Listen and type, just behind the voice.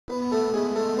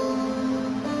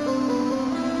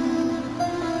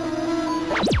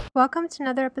Welcome to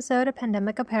another episode of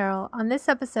Pandemic Apparel. On this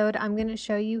episode, I'm going to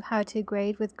show you how to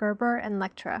grade with Gerber and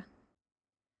Lectra.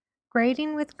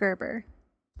 Grading with Gerber.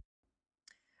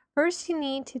 First, you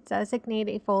need to designate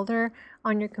a folder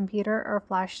on your computer or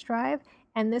flash drive,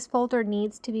 and this folder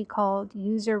needs to be called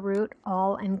user root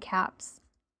all in caps.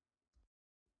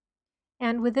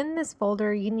 And within this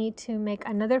folder, you need to make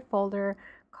another folder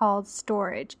called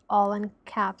storage, all in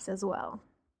caps as well.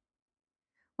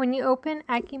 When you open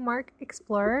AccuMark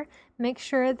Explorer, make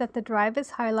sure that the drive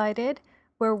is highlighted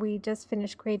where we just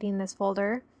finished creating this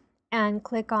folder, and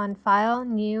click on File,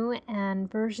 New,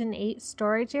 and version 8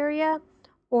 storage area,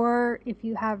 or if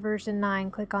you have version 9,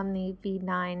 click on the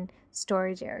V9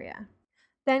 storage area.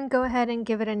 Then go ahead and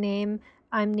give it a name.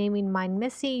 I'm naming mine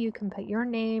Missy. You can put your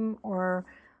name or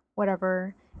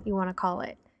whatever you want to call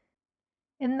it.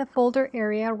 In the folder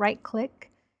area, right-click,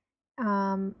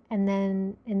 and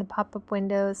then in the pop-up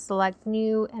window, select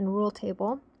New and Rule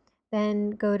Table.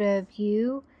 Then go to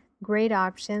View, Grade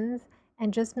Options,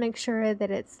 and just make sure that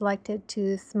it's selected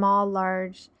to Small,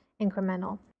 Large,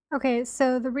 Incremental. Okay,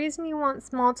 so the reason you want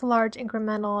Small to Large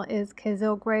Incremental is because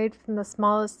it'll grade from the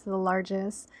smallest to the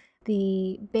largest.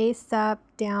 The base up,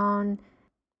 down,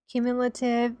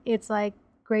 cumulative, it's like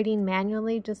grading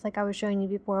manually, just like I was showing you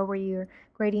before, where you're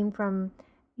grading from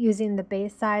using the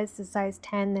base size to size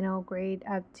 10, then it'll grade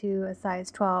up to a size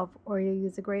 12, or you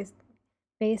use the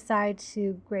base size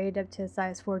to grade up to a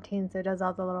size 14, so it does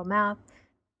all the little math.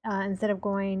 Instead of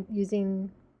using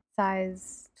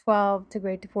size 12 to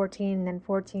grade to 14, and then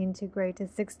 14 to grade to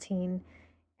 16,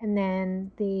 and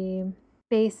then the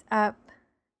base up,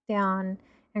 down,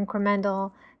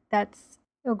 incremental,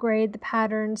 it'll grade the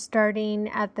pattern starting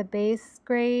at the base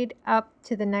grade up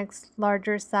to the next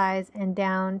larger size and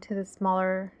down to the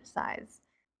smaller size.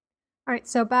 All right,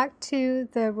 so back to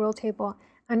the rule table.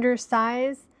 Under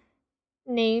size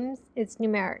names, it's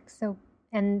numeric. So,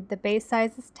 and the base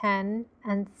size is 10,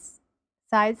 and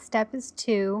size step is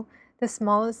 2. The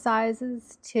smallest size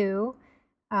is 2,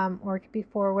 or it could be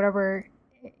 4, whatever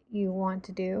you want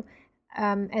to do.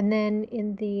 And then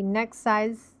in the next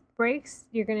size breaks,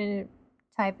 you're going to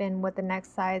type in what the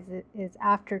next size is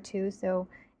after 2. So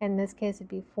in this case, it'd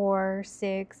be 4,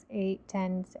 6, 8,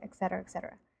 10, etc.,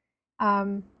 etc.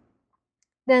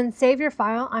 Then save your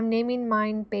file. I'm naming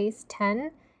mine base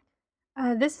 10.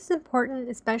 This is important,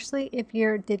 especially if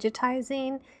you're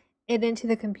digitizing it into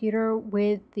the computer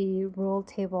with the rule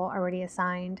table already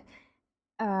assigned.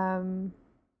 And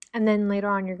then later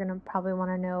on, you're going to probably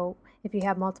want to know if you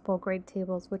have multiple grade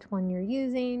tables, which one you're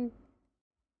using.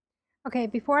 Okay,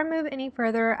 before I move any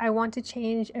further, I want to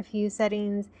change a few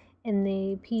settings in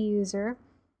the P user.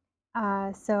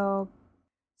 So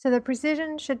the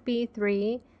precision should be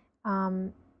 3.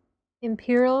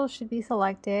 Imperial should be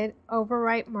selected.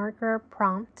 Overwrite marker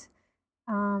prompt.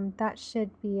 That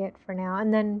should be it for now.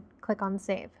 And then click on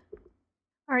Save.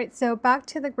 All right, so back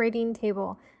to the grading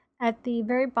table. At the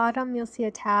very bottom, you'll see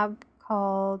a tab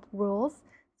called Rules.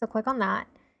 So click on that.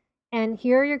 And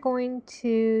here you're going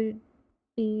to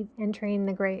be entering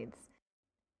the grades.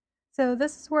 So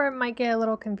this is where it might get a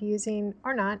little confusing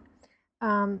or not.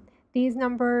 These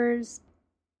numbers,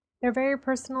 they're very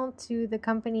personal to the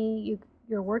company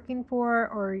you're working for,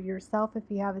 or yourself if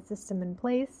you have a system in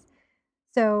place.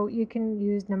 So you can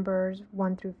use numbers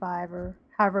 1 through 5 or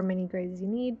however many grades you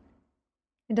need.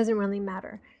 It doesn't really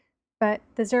matter. But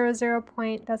the 0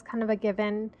 point, that's kind of a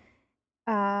given.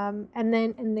 And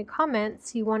then in the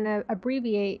comments, you want to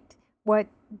abbreviate what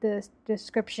the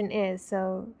description is.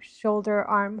 So shoulder,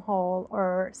 armhole,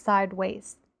 or side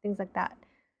waist, things like that.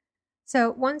 So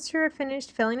once you're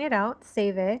finished filling it out,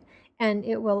 save it, and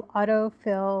it will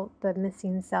auto-fill the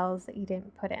missing cells that you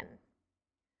didn't put in.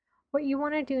 What you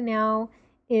want to do now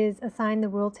is assign the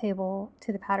rule table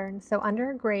to the pattern. So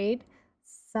under grade,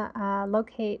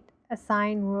 locate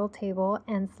assign rule table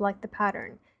and select the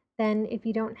pattern. Then if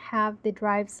you don't have the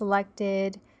drive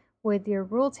selected with your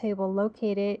rule table,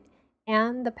 locate it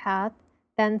and the path,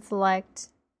 then select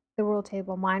the rule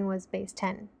table. Mine was base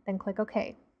 10, then click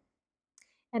OK.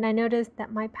 And I noticed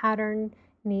that my pattern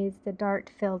needs the dart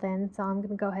filled in, so I'm going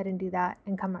to go ahead and do that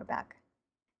and come right back.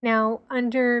 Now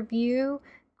under View,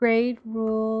 Grade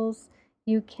Rules,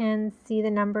 you can see the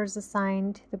numbers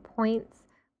assigned to the points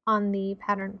on the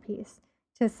pattern piece.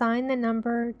 To assign the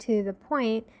number to the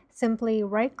point, simply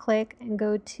right-click and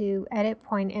go to Edit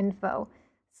Point Info.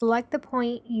 Select the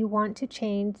point you want to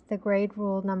change the grade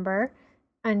rule number.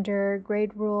 Under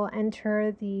Grade Rule,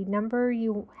 enter the number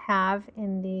you have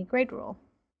in the grade rule.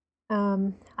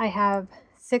 I have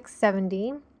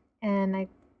 670, and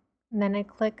then I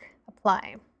click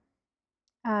Apply.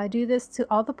 Do this to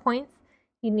all the points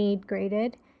you need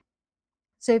graded.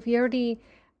 So if you already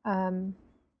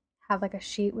have like a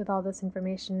sheet with all this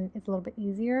information, it's a little bit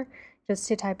easier just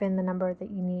to type in the number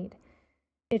that you need.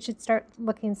 It should start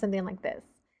looking something like this.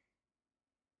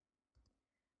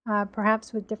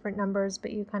 Perhaps with different numbers,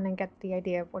 but you kind of get the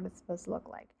idea of what it's supposed to look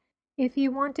like. If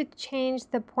you want to change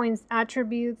the point's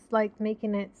attributes, like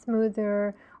making it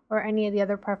smoother or any of the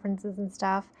other preferences and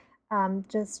stuff,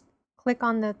 just click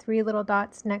on the 3 little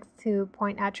dots next to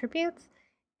point attributes,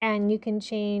 and you can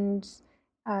change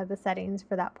the settings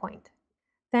for that point.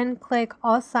 Then click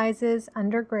all sizes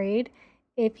under grade.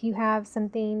 If you have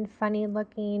something funny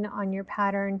looking on your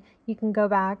pattern, you can go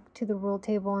back to the rule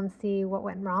table and see what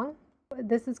went wrong.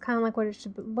 This is kind of like what it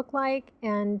should look like,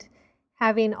 and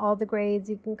having all the grades,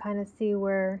 you can kind of see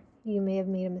where you may have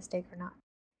made a mistake or not.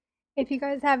 If you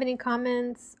guys have any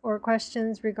comments or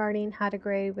questions regarding how to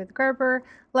grade with Gerber,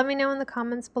 let me know in the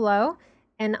comments below,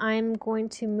 and I'm going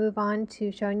to move on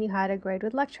to showing you how to grade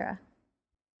with Lectra.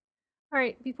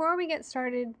 Alright, before we get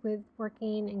started with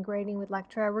working and grading with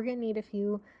Lectra, we're going to need a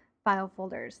few file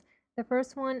folders. The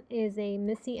first one is a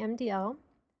Missy MDL.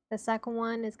 The second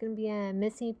one is going to be a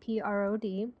Missy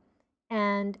PROD.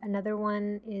 And another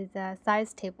one is a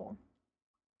size table.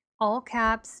 All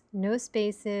caps, no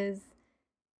spaces.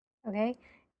 Okay?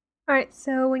 Alright,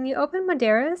 so when you open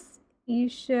Bodice, you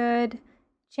should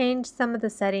change some of the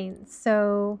settings.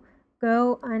 So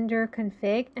go under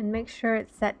config and make sure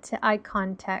it's set to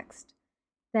icon text.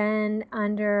 Then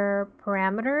under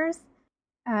parameters,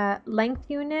 length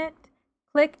unit,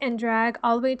 click and drag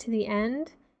all the way to the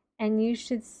end, and you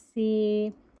should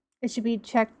see it should be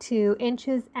checked to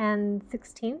inches and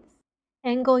sixteenths.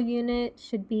 Angle unit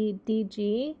should be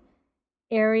DG.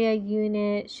 Area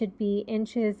unit should be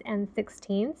inches and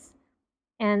sixteenths.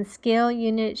 And scale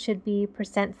unit should be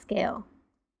percent scale.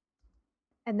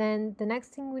 And then the next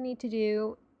thing we need to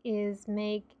do is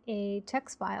make a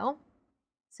text file.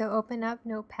 So open up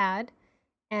Notepad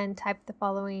and type the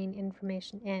following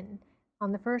information in.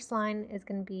 On the first line is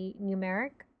going to be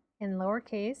numeric in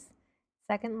lowercase.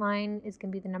 Second line is going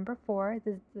to be the number 4.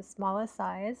 This is the smallest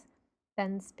size.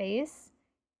 Then space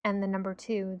and the number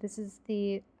 2. This is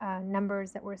the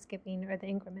numbers that we're skipping, or the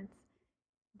increments.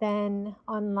 Then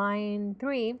on line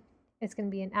 3, it's going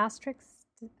to be an asterisk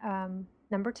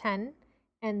number 10,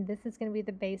 and this is going to be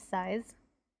the base size.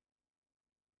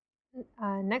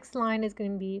 Next line is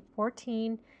going to be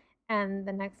 14, and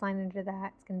the next line under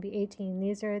that is going to be 18.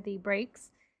 These are the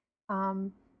breaks.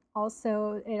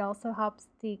 Also, it also helps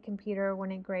the computer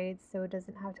when it grades, so it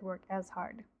doesn't have to work as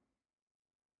hard.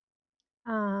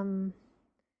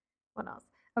 What else?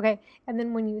 Okay, and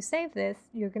then when you save this,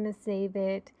 you're going to save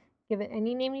it, give it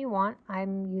any name you want.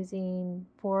 I'm using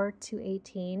 4 to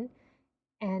 18.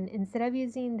 And instead of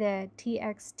using the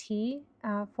TXT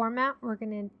format, we're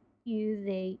going to use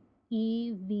a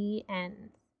EVN.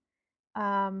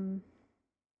 And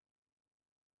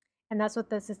that's what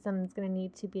the system is going to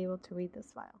need to be able to read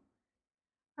this file.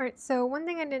 Alright, so one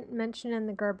thing I didn't mention in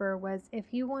the Gerber was if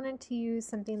you wanted to use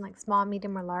something like small,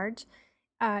 medium, or large,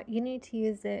 you need to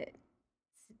use it,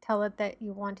 tell it that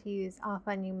you want to use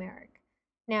alphanumeric.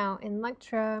 Now, in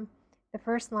Lectra, the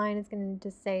first line is going to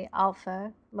just say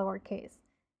alpha, lowercase.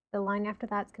 The line after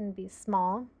that is going to be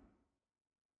small.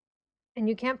 And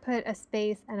you can't put a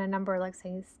space and a number, like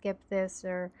say skip this,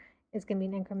 or it's going to be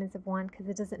in increments of 1, because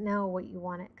it doesn't know what you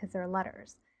want it, because they're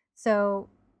letters. So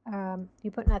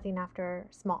you put nothing after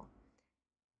small.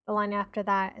 The line after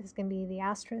that is going to be the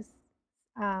asterisk,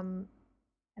 and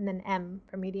then M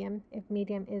for medium, if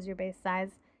medium is your base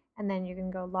size. And then you can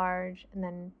go large, and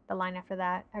then the line after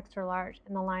that, extra large,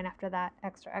 and the line after that,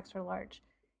 extra, extra large,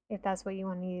 if that's what you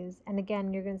want to use. And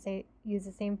again, you're going to use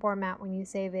the same format when you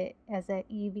save it as an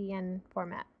EVN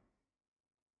format.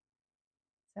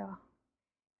 So,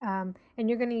 and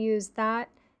you're going to use that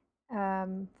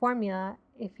formula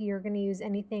if you're going to use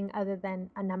anything other than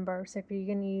a number. So if you're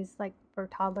going to use, like for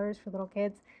toddlers, for little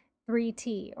kids,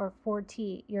 3T or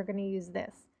 4T, you're going to use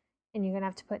this. And you're going to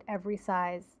have to put every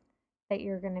size that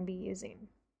you're going to be using.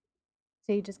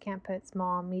 So you just can't put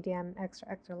small, medium, extra,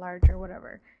 extra large, or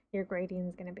whatever your grading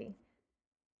is going to be.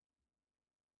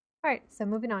 Alright, so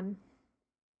moving on.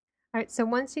 Alright, so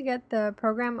once you get the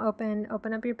program open,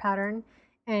 open up your pattern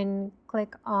and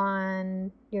click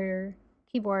on your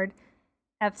keyboard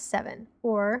F7,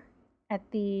 or at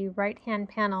the right hand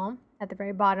panel at the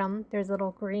very bottom there's a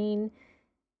little green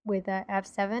with a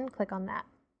F7, click on that.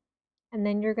 And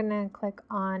then you're going to click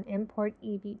on import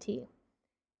EBT.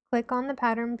 Click on the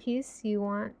pattern piece you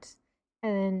want,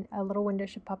 and then a little window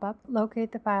should pop up.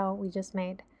 Locate the file we just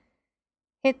made.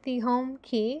 Hit the home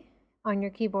key on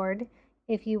your keyboard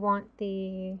if you want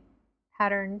the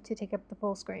pattern to take up the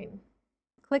full screen.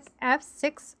 Click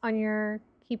F6 on your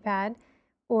keypad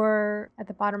or at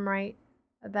the bottom right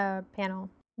of the panel.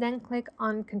 Then click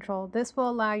on Control. This will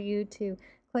allow you to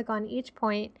click on each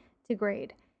point to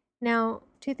grade. Now,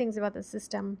 two things about the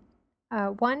system.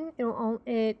 One,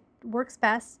 it works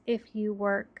best if you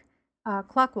work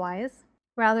clockwise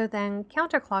rather than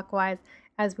counterclockwise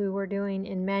as we were doing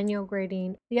in manual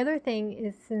grading. The other thing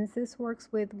is, since this works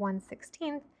with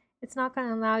 1/16, it's not going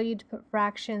to allow you to put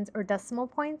fractions or decimal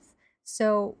points.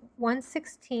 So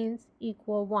 1/16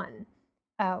 equal 1,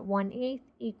 1/8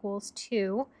 equals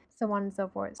 2, so on and so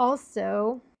forth.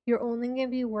 Also, you're only going to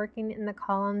be working in the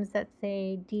columns that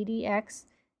say DDX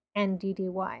and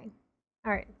DDY.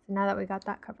 All right, so now that we got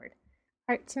that covered.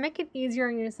 All right, to make it easier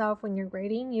on yourself when you're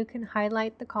grading, you can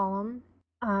highlight the column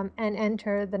and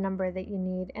enter the number that you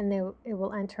need, and it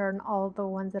will enter in all the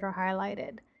ones that are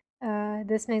highlighted.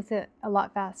 This makes it a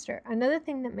lot faster. Another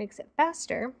thing that makes it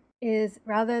faster is,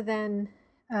 rather than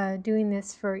doing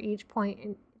this for each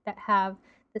point that have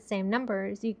the same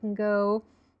numbers, you can go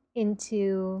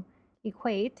into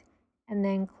Equate and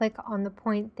then click on the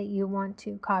point that you want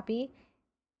to copy,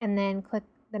 and then click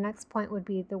the next point would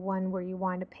be the one where you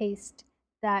want to paste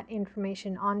that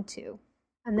information onto.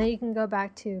 And then you can go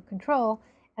back to Control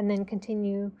and then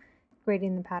continue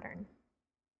grading the pattern.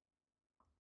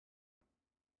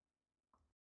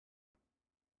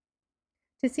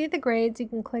 To see the grades, you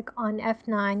can click on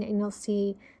F9 and you'll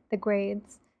see the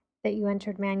grades that you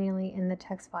entered manually in the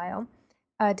text file.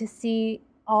 To see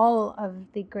all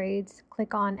of the grades,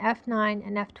 click on F9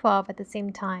 and F12 at the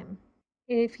same time.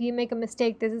 If you make a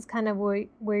mistake, this is kind of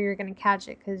where you're going to catch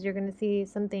it, because you're going to see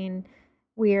something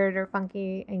weird or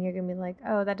funky and you're going to be like,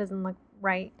 oh, that doesn't look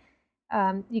right.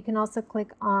 You can also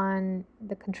click on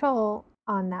the control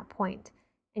on that point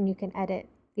and you can edit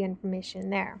the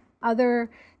information there. Other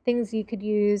things you could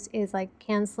use is like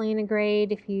canceling a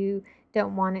grade. If you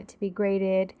don't want it to be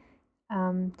graded,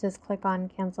 just click on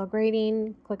cancel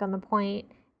grading, click on the point,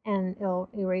 and it'll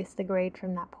erase the grade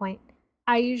from that point.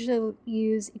 I usually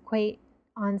use Equate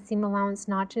on seam allowance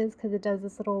notches because it does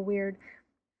this little weird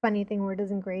funny thing where it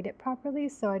doesn't grade it properly,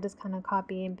 so I just kind of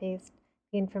copy and paste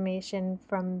the information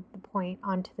from the point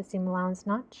onto the seam allowance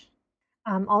notch.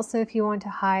 Also, if you want to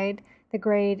hide the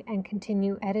grade and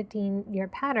continue editing your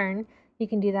pattern, you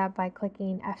can do that by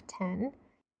clicking F10.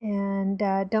 And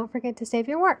don't forget to save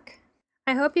your work.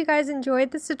 I hope you guys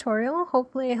enjoyed this tutorial.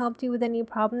 Hopefully it helped you with any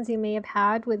problems you may have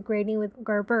had with grading with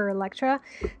Gerber or Lectra.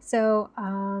 So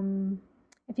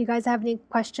if you guys have any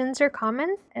questions or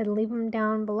comments, leave them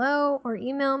down below or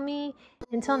email me.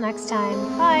 Until next time,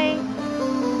 bye!